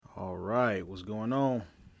right, what's going on?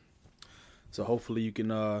 So hopefully you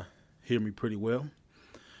can hear me pretty well.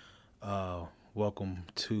 Welcome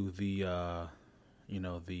to the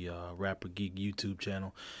Rapper Geek YouTube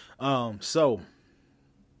channel. So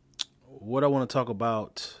what I want to talk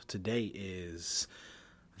about today is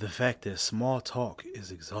the fact that small talk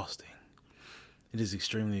is exhausting. It is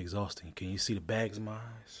extremely exhausting. Can you see the bags in my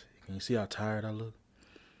eyes? Can you see how tired I look?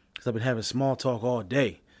 Because I've been having small talk all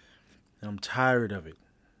day, and I'm tired of it.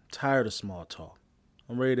 Tired of small talk.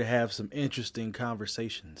 I'm ready to have some interesting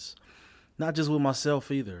conversations. Not just with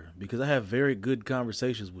myself either, because I have very good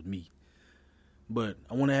conversations with me. But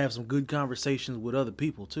I want to have some good conversations with other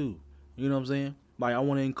people too. You know what I'm saying? Like I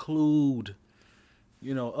want to include,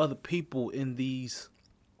 other people in these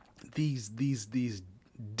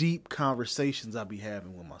deep conversations I be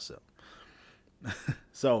having with myself.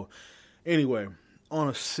 So, anyway, on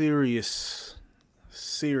a serious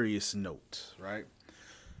note, right?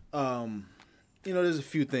 There's a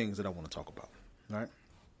few things that I want to talk about, right?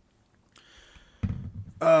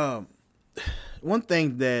 One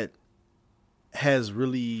thing that has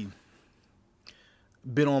really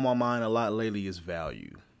been on my mind a lot lately is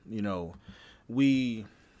value.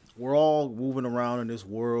 We're all moving around in this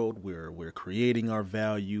world. We're creating our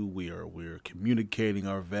value. We're communicating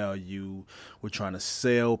our value. We're trying to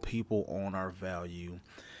sell people on our value.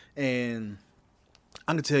 And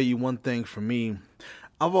I'm gonna tell you one thing for me.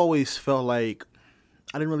 I've always felt like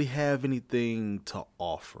I didn't really have anything to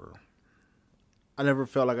offer. I never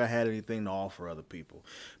felt like I had anything to offer other people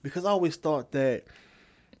because I always thought that,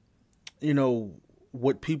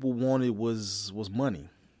 what people wanted was money.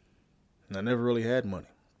 And I never really had money.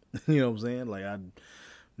 You know what I'm saying? Like I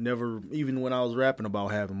never, even when I was rapping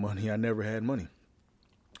about having money, I never had money.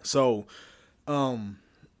 So,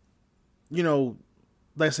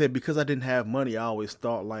 like I said, because I didn't have money, I always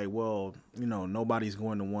thought like, well, nobody's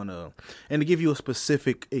going to want to. And to give you a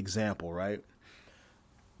specific example, right?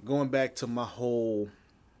 Going back to my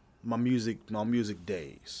music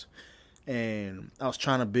days, and I was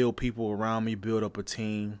trying to build people around me, build up a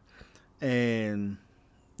team, and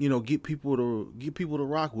get people to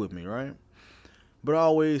rock with me, right? But I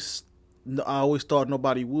always thought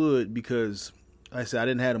nobody would because, like I said, I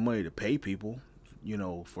didn't have the money to pay people,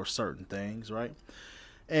 for certain things, right?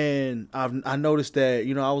 And I noticed that,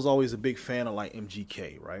 I was always a big fan of like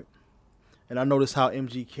MGK, right? And I noticed how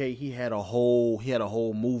MGK, he had a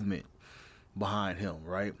whole movement behind him,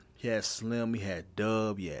 right? He had Slim, he had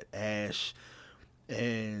Dub, he had Ash,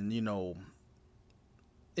 and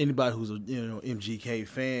anybody who's a MGK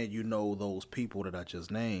fan, those people that I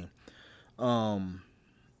just named. And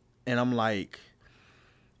I'm like,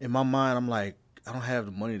 in my mind, I'm like, I don't have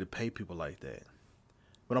the money to pay people like that.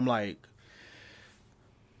 But I'm like,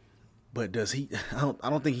 but does he? I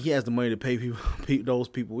don't think he has the money to pay those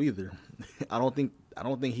people either. I don't think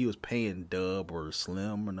he was paying Dub or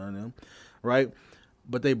Slim or none of them, right?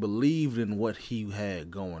 But they believed in what he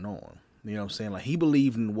had going on. You know what I'm saying? Like he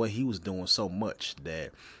believed in what he was doing so much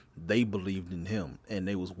that they believed in him and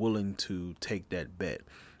they was willing to take that bet,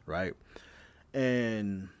 right?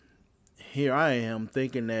 And here I am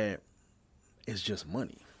thinking that it's just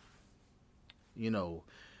money.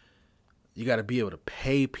 You got to be able to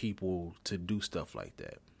pay people to do stuff like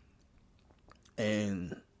that.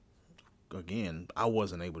 And again, I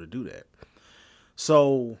wasn't able to do that.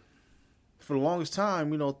 So for the longest time,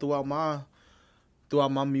 throughout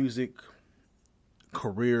my music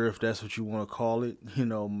career, if that's what you want to call it,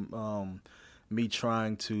 me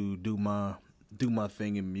trying to do my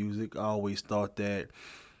thing in music, I always thought that,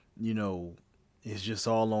 it's just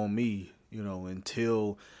all on me,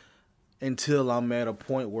 until I'm at a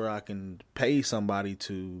point where I can pay somebody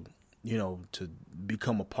to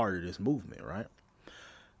become a part of this movement, right?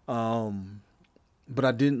 But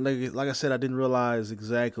I didn't, like I said, I didn't realize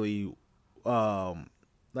exactly,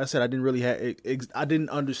 like I said, I didn't really I didn't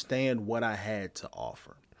understand what I had to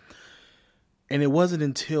offer. And it wasn't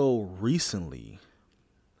until recently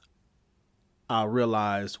I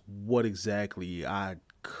realized what exactly I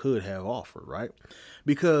could have offered, right?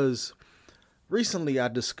 Because recently I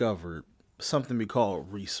discovered something we call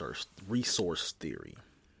resource theory,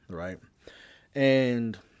 right?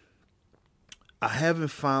 And I haven't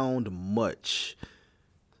found much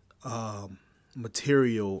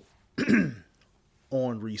material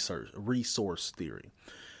on resource theory.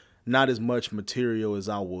 Not as much material as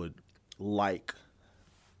I would like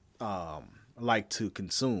to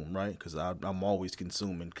consume, right? Because I'm always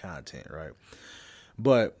consuming content, right?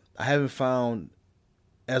 But I haven't found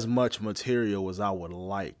as much material as I would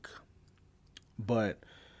like. But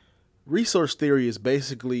resource theory is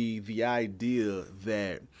basically the idea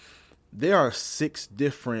that there are 6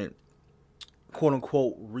 different quote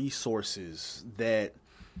unquote resources that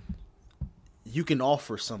you can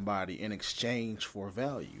offer somebody in exchange for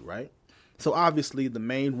value, right? So obviously the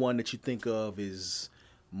main one that you think of is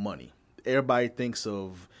money. Everybody thinks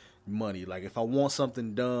of money. Like if I want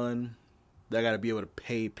something done, I got to be able to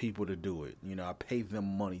pay people to do it. I pay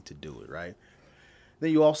them money to do it, right?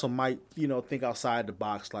 Then you also might, think outside the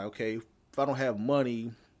box like, okay, if I don't have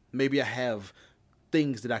money, maybe I have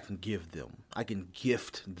things that I can give them. I can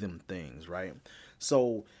gift them things, right?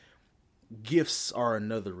 So gifts are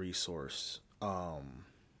another resource.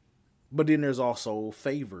 But then there's also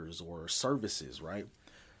favors or services, right?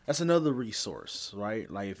 That's another resource,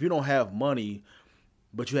 right? Like if you don't have money,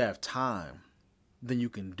 but you have time, then you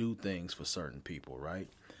can do things for certain people, right?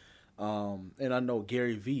 And I know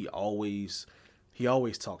Gary Vee always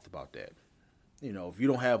talked about that. If you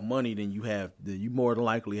don't have money, then you more than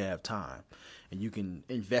likely have time, and you can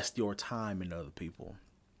invest your time in other people.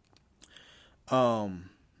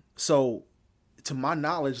 So to my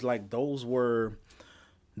knowledge, like those were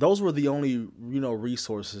the only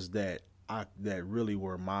resources that really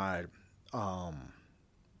were my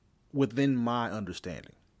within my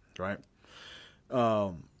understanding, right?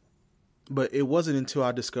 But it wasn't until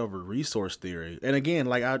I discovered resource theory, and again,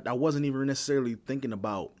 like I wasn't even necessarily thinking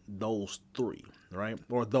about those three, right,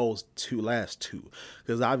 or those last two,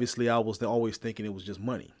 because obviously I was always thinking it was just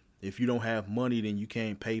money. If you don't have money, then you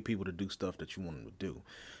can't pay people to do stuff that you want them to do,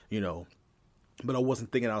 But I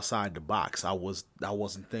wasn't thinking outside the box. I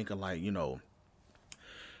wasn't thinking like,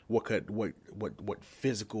 what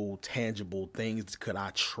physical, tangible things could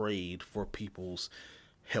I trade for people's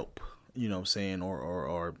help, you know what I'm saying,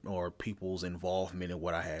 or people's involvement in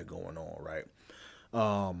what I had going on, right?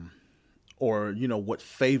 Or what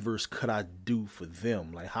favors could I do for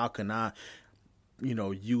them? Like how can I,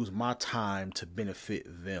 use my time to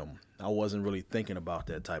benefit them? I wasn't really thinking about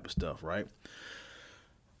that type of stuff, right?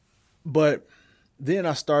 But then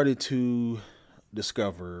I started to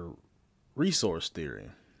discover resource theory,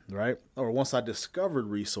 right? Or once I discovered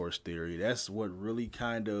resource theory, that's really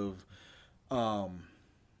kind of what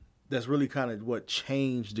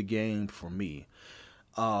changed the game for me.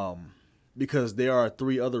 Because there are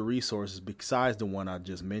three other resources besides the ones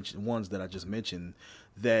that I just mentioned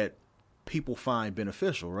that people find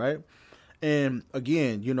beneficial, right? And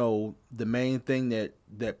again, the main thing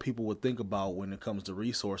that people would think about when it comes to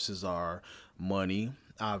resources are money.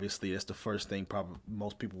 Obviously, that's the first thing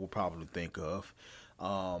most people will probably think of.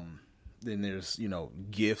 Then there's,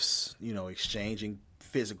 gifts, exchanging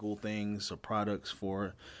physical things or products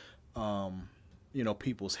for,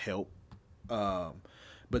 people's help.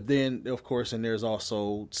 But then, of course, and there's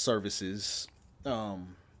also services,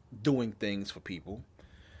 doing things for people.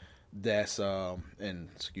 That's and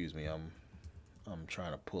excuse me, I'm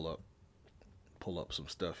trying to pull up some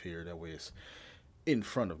stuff here that way it's in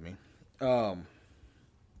front of me.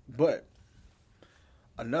 But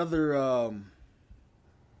another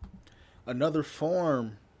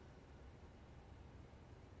form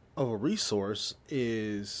of a resource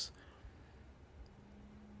is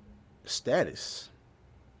status.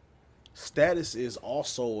 Status is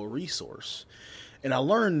also a resource. And I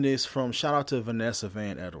learned this from, shout out to Vanessa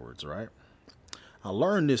Van Edwards, right? I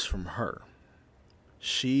learned this from her.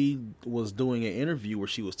 She was doing an interview where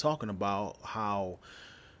she was talking about how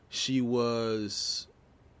she was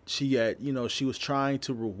trying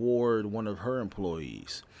to reward one of her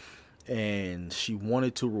employees. And she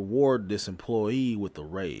wanted to reward this employee with a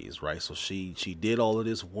raise, right? So she did all of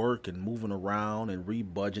this work and moving around and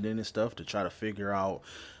rebudgeting and stuff to try to figure out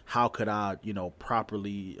how could I,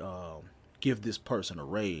 properly give this person a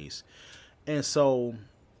raise. And so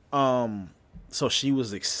she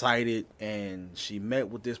was excited and she met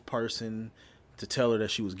with this person to tell her that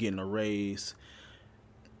she was getting a raise.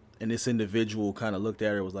 And this individual kind of looked at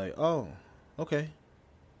her and was like, oh, okay,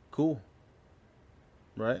 cool.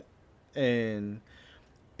 Right? And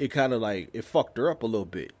it kind of like, it fucked her up a little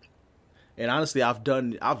bit. And honestly, I've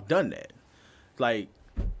done that. Like,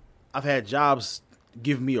 I've had jobs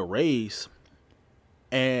give me a raise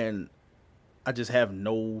and I just have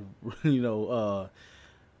no,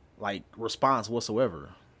 like response whatsoever.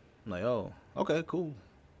 I'm like, oh, okay, cool.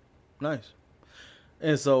 Nice.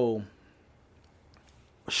 And so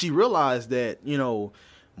she realized that,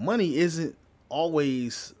 money isn't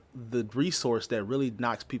always the resource that really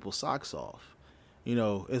knocks people's socks off.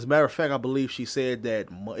 As a matter of fact, I believe she said that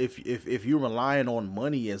if you're relying on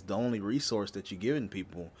money as the only resource that you're giving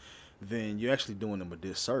people, then you're actually doing them a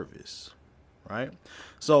disservice, right?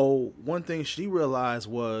 So one thing she realized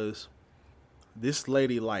was this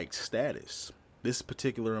lady liked status. This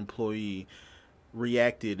particular employee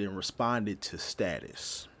reacted and responded to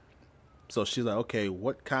status. So she's like, okay,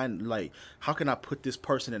 what kind, like, how can I put this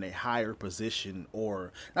person in a higher position,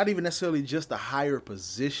 or not even necessarily just a higher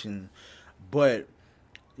position, but,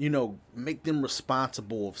 make them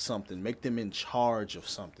responsible of something, make them in charge of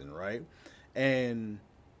something, right? And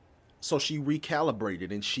so she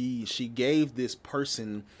recalibrated, and she gave this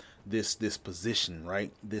person this position,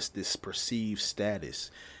 right? This perceived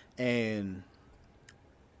status. And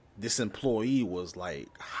this employee was like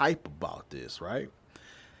hype about this, right?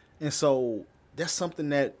 And so that's something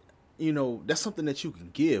that that's something that you can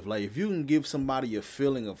give. Like, if you can give somebody a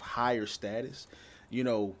feeling of higher status, you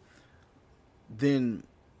know, then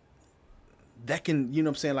that can, what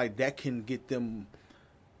I'm saying, like, that can get them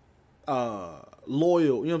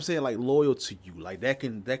loyal, what I'm saying, like, loyal to you. Like, that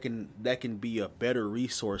can be a better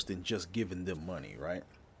resource than just giving them money, right?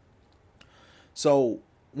 So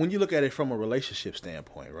when you look at it from a relationship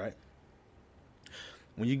standpoint, right?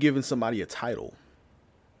 When you're giving somebody a title,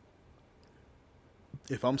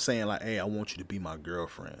 if I'm saying, like, hey, I want you to be my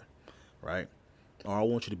girlfriend, right? Or I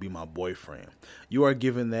want you to be my boyfriend, you are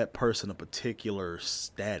giving that person a particular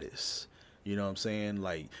status. You know what I'm saying?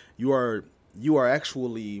 Like, you are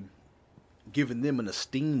actually giving them an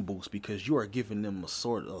esteem boost, because you are giving them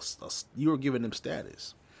you are giving them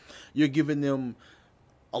status. You're giving them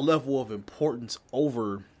a level of importance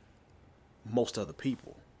over most other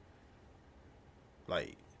people.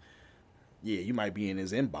 Like, yeah, you might be in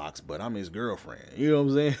his inbox, but I'm his girlfriend. You know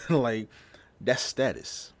what I'm saying? Like, that's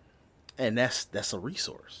status. And that's a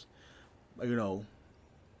resource.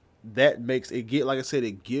 That makes it like I said,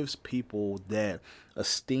 it gives people that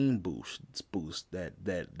esteem boost, that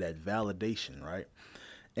validation, right?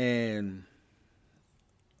 And,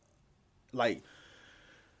 like,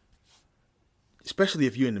 especially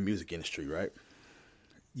if you're in the music industry, right?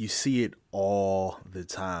 You see it all the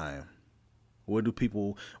time. What do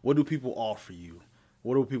people offer you?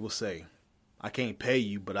 What do people say? I can't pay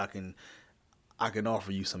you, but I can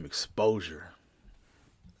offer you some exposure.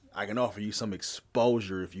 I can offer you some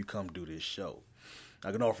exposure if you come do this show.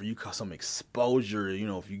 I can offer you some exposure,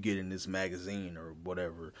 if you get in this magazine or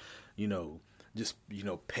whatever, just,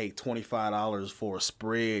 pay $25 for a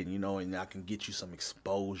spread, and I can get you some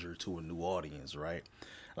exposure to a new audience, right?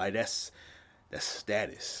 Like, that's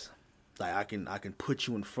status. Like, I can put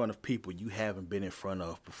you in front of people you haven't been in front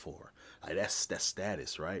of before. Like, that's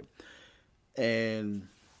status, right? And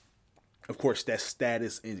of course, that's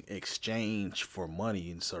status in exchange for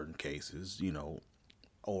money in certain cases,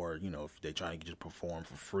 or, if they're trying to just perform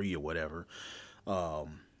for free or whatever,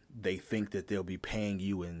 they think that they'll be paying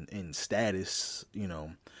you in status,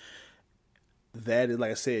 that is,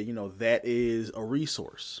 like I said, that is a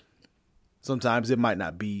resource. Sometimes it might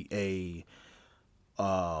not be a,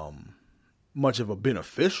 much of a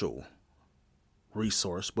beneficial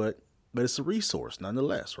resource, but it's a resource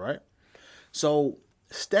nonetheless, right? So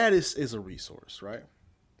status is a resource, right?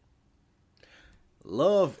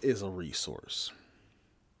 Love is a resource.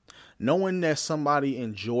 Knowing that somebody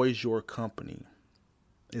enjoys your company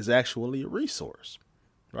is actually a resource,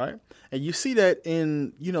 right? And you see that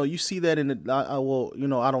in, the,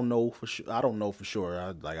 I don't know for sure. I don't know for sure.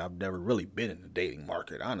 I've never really been in the dating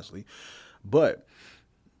market, honestly, but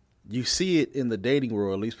you see it in the dating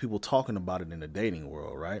world, at least people talking about it in the dating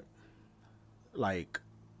world, right? Like,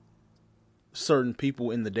 certain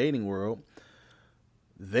people in the dating world,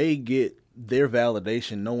 they get their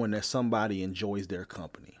validation knowing that somebody enjoys their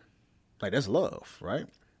company. Like, that's love, right?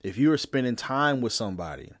 If you're spending time with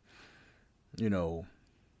somebody,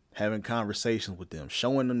 having conversations with them,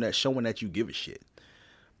 showing that you give a shit,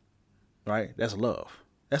 right? That's love.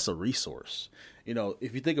 That's a resource.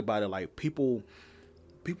 If you think about it, like, people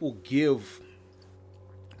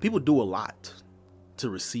do a lot to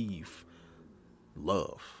receive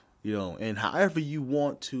love, and however you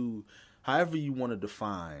want to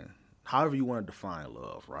define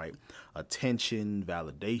love, right? Attention,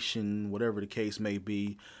 validation, whatever the case may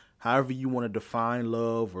be, however you want to define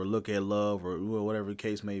love or look at love or whatever the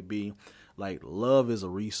case may be, like, love is a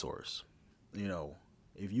resource.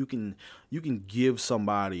 If you can give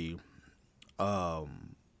somebody, a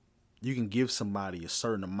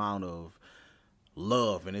certain amount of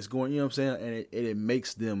love, and it's going, what I'm saying, and it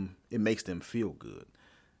makes them feel good.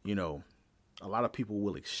 A lot of people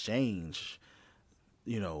will exchange,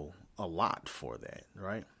 a lot for that,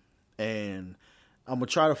 right? And I'm gonna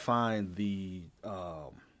try to find the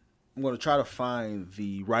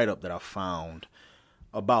write-up that I found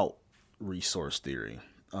about resource theory,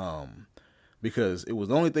 because it was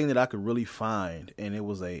the only thing that I could really find, and it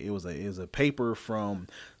was a paper from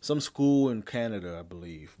some school in Canada, I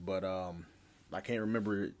believe, but I can't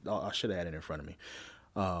remember it. I should have had it in front of me,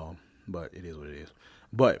 but it is what it is.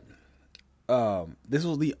 But This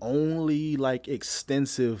was the only like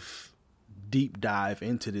extensive deep dive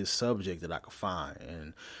into this subject that I could find.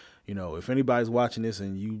 And if anybody's watching this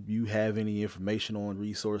and you have any information on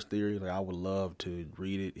resource theory, like, I would love to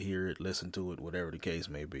read it, hear it, listen to it, whatever the case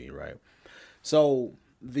may be, right? So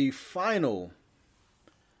the final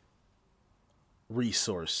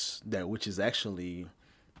resource, which is actually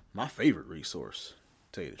my favorite resource,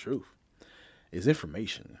 to tell you the truth, is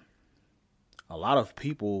information. A lot of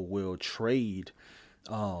people will trade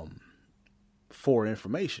for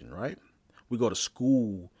information, right? We go to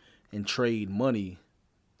school and trade money,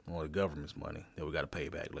 or the government's money that we got to pay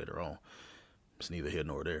back later on. It's neither here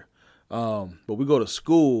nor there. But we go to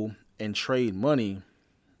school and trade money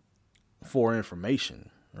for information,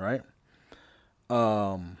 right?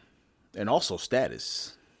 And also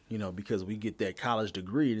status, because we get that college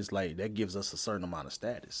degree, it's like that gives us a certain amount of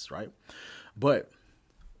status, right? But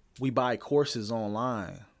we buy courses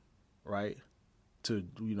online, right?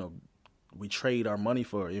 We trade our money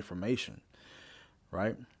for information,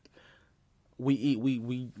 right?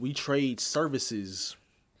 We trade services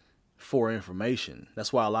for information.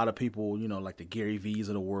 That's why a lot of people, like the Gary V's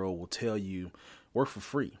of the world, will tell you work for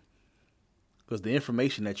free. Because the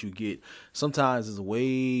information that you get sometimes is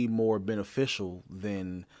way more beneficial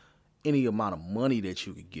than any amount of money that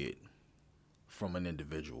you could get from an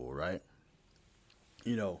individual, right?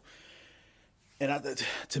 And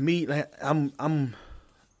to me, I'm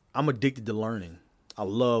addicted to learning. I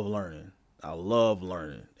love learning.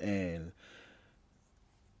 And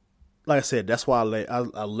like I said, that's why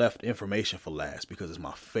I left information for last, because it's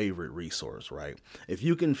my favorite resource, right? If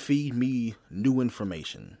you can feed me new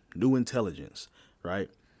information, new intelligence, right?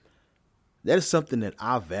 That is something that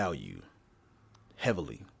I value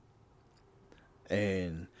heavily.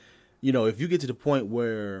 And, if you get to the point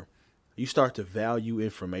where you start to value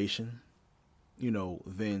information,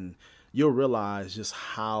 then you'll realize just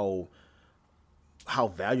how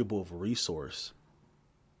valuable of a resource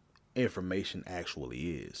information actually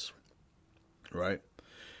is. Right.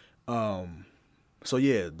 So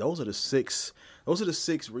yeah, those are the six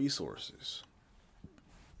resources.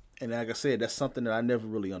 And like I said, that's something that I never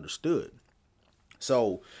really understood.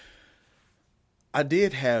 So I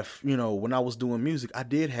did have, when I was doing music, I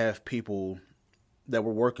did have people that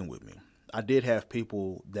were working with me. I did have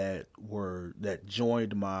people that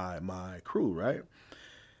joined my crew, right?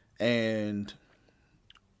 And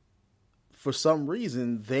for some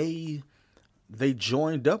reason, they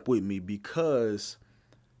joined up with me because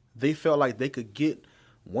they felt like they could get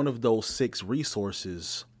one of those 6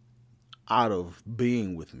 resources out of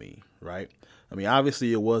being with me, right? I mean,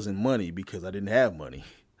 obviously it wasn't money, because I didn't have money,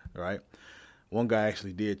 right? One guy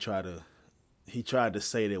actually tried to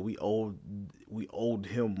say that we owed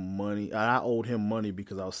him money. I owed him money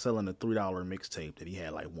because I was selling a $3 mixtape that he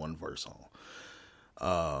had like one verse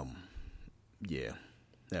on. Yeah,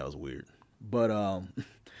 that was weird. But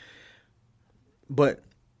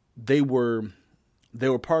they were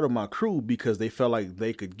part of my crew because they felt like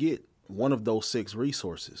they could get one of those 6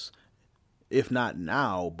 resources, if not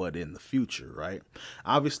now, but in the future, right?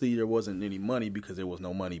 Obviously, there wasn't any money because there was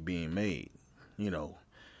no money being made,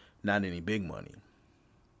 not any big money.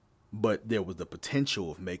 But there was the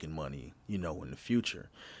potential of making money, in the future.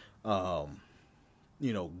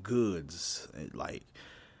 Goods, like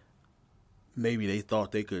maybe they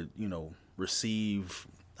thought they could, receive,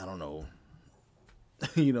 I don't know,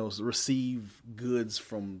 receive goods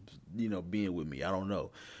from, being with me. I don't know.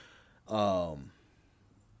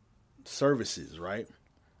 Services, right?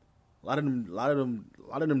 A lot of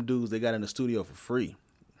them dudes, they got in the studio for free.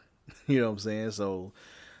 You know what I'm saying? So,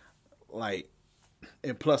 like,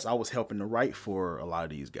 and plus I was helping to write for a lot of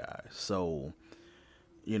these guys. So,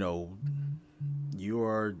 you're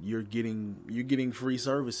getting free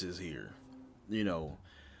services here.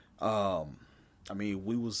 I mean,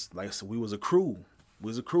 we was, like I said, we was a crew. We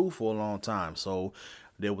was a crew for a long time. So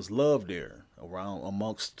there was love there around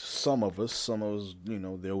amongst some of us. Some of us,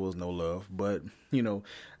 there was no love, but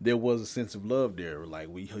there was a sense of love there. Like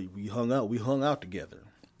we hung out together.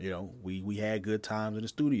 We had good times in the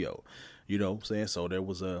studio. You know what I'm saying? So there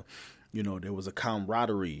was a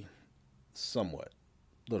camaraderie, somewhat,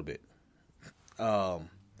 a little bit.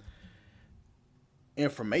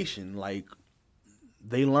 Information, like,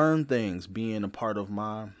 they learned things being a part of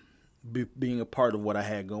what I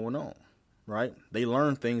had going on, right? They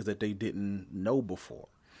learned things that they didn't know before,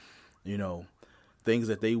 things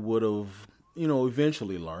that they would have,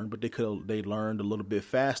 eventually learned, but they learned a little bit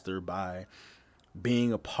faster by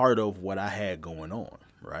being a part of what I had going on,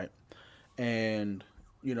 right? And,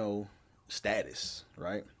 status,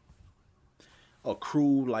 right? a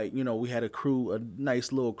crew, like, we had a crew, a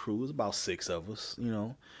nice little crew. It was about 6 of us.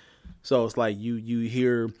 So it's like you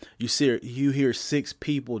hear 6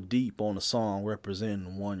 people deep on a song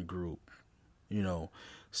representing one group. You know,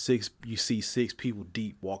 you see 6 people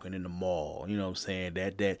deep walking in the mall. You know what I'm saying?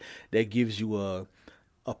 That gives you a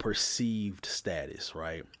perceived status,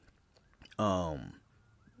 right? I'm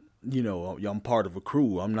part of a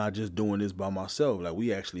crew. I'm not just doing this by myself. Like,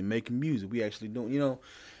 we actually making music. We actually doing,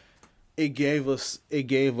 it gave us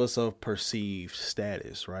a perceived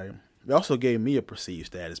status, right? It also gave me a perceived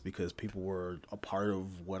status because people were a part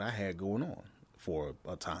of what I had going on for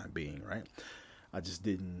a time being, right? I just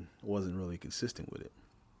wasn't really consistent with it.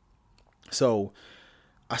 So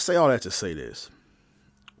I say all that to say this.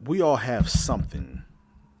 We all have something.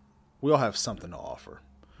 We all have something to offer.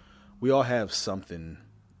 We all have something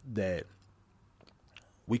that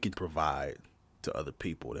we can provide to other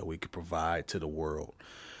people, that we can provide to the world.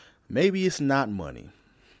 Maybe it's not money.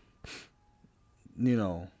 You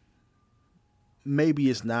know, maybe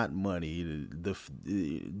it's not money.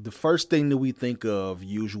 The first thing that we think of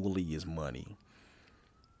usually is money.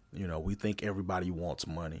 We think everybody wants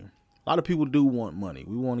money. A lot of people do want money.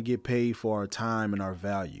 We want to get paid for our time and our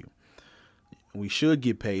value. We should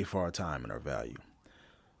get paid for our time and our value.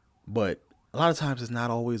 But a lot of times it's not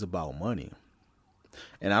always about money.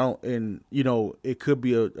 And it could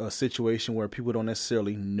be a situation where people don't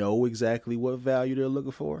necessarily know exactly what value they're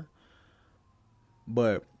looking for.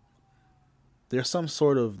 But there's some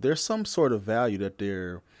sort of value that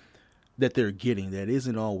they're getting that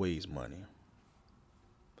isn't always money.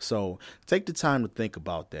 So take the time to think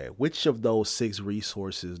about that. Which of those 6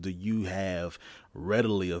 resources do you have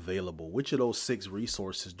readily available? Which of those 6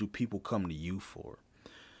 resources do people come to you for?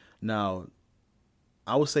 Now,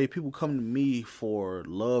 I would say people come to me for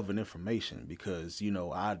love and information because,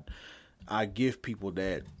 I give people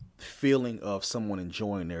that feeling of someone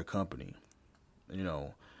enjoying their company,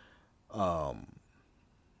 and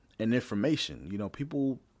information.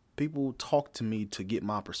 People talk to me to get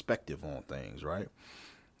my perspective on things, right?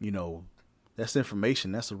 That's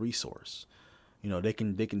information. That's a resource. They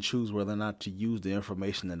can choose whether or not to use the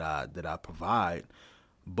information that I provide,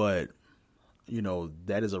 but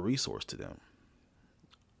that is a resource to them.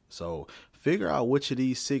 So figure out which of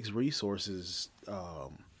these 6 resources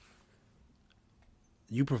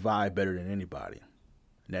you provide better than anybody.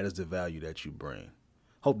 And that is the value that you bring.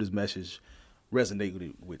 Hope this message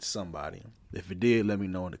resonated with somebody. If it did, let me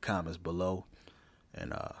know in the comments below.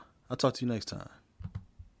 And I'll talk to you next time.